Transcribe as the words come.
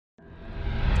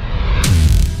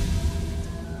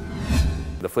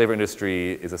The flavor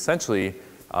industry is essentially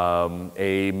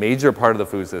a major part of the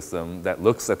food system that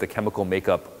looks at the chemical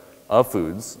makeup of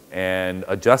foods and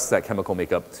adjusts that chemical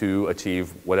makeup to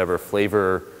achieve whatever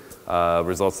flavor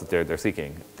results that they're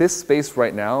seeking. This space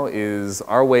right now is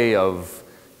our way of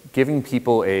giving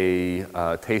people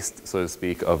a taste, so to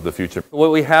speak, of the future.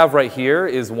 What we have right here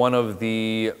is one of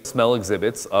the smell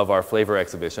exhibits of our flavor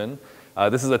exhibition.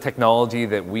 This is a technology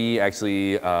that we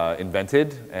actually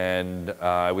invented, and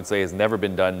I would say has never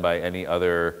been done by any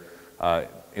other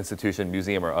institution,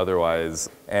 museum, or otherwise.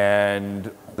 And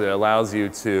it allows you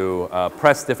to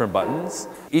press different buttons.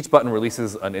 Each button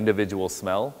releases an individual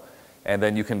smell, and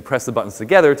then you can press the buttons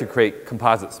together to create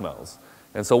composite smells.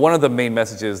 And so one of the main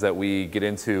messages that we get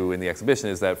into in the exhibition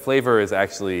is that flavor is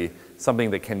actually something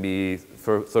that can be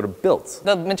sort of built.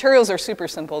 The materials are super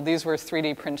simple. These were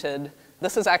 3D printed.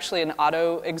 This is actually an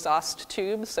auto exhaust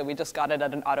tube, so we just got it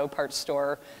at an auto parts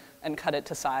store and cut it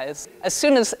to size. As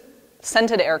soon as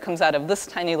scented air comes out of this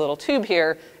tiny little tube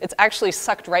here, it's actually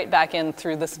sucked right back in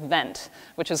through this vent,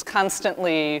 which is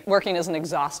constantly working as an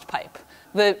exhaust pipe.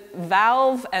 The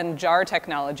valve and jar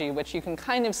technology, which you can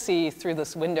kind of see through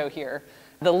this window here,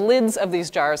 the lids of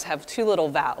these jars have two little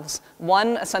valves.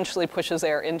 One essentially pushes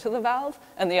air into the valve,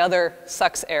 and the other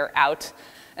sucks air out.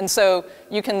 And so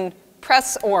you can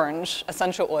press orange,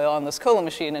 essential oil, on this cola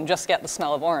machine and just get the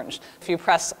smell of orange. If you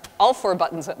press all 4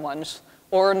 buttons at once,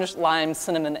 orange, lime,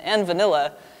 cinnamon, and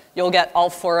vanilla, you'll get all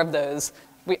 4 of those.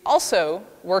 We also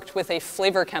worked with a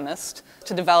flavor chemist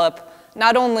to develop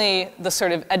not only the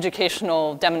sort of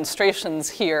educational demonstrations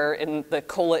here in the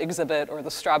cola exhibit or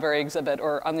the strawberry exhibit,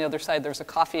 or on the other side there's a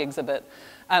coffee exhibit,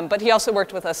 but he also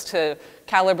worked with us to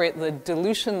calibrate the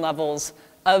dilution levels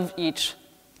of each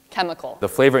chemical. The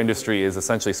flavor industry is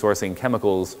essentially sourcing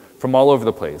chemicals from all over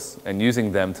the place and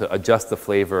using them to adjust the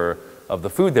flavor of the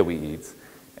food that we eat.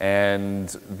 And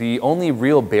the only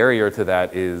real barrier to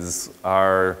that is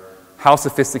how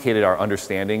sophisticated our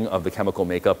understanding of the chemical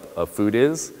makeup of food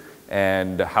is,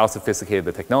 and how sophisticated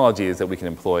the technology is that we can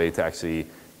employ to actually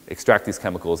extract these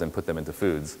chemicals and put them into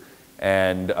foods.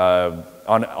 And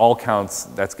on all counts,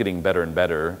 that's getting better and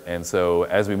better. And so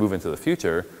as we move into the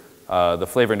future, the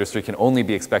flavor industry can only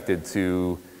be expected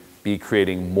to be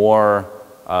creating more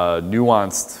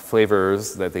nuanced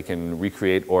flavors that they can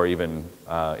recreate or even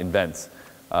invent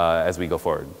as we go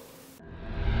forward.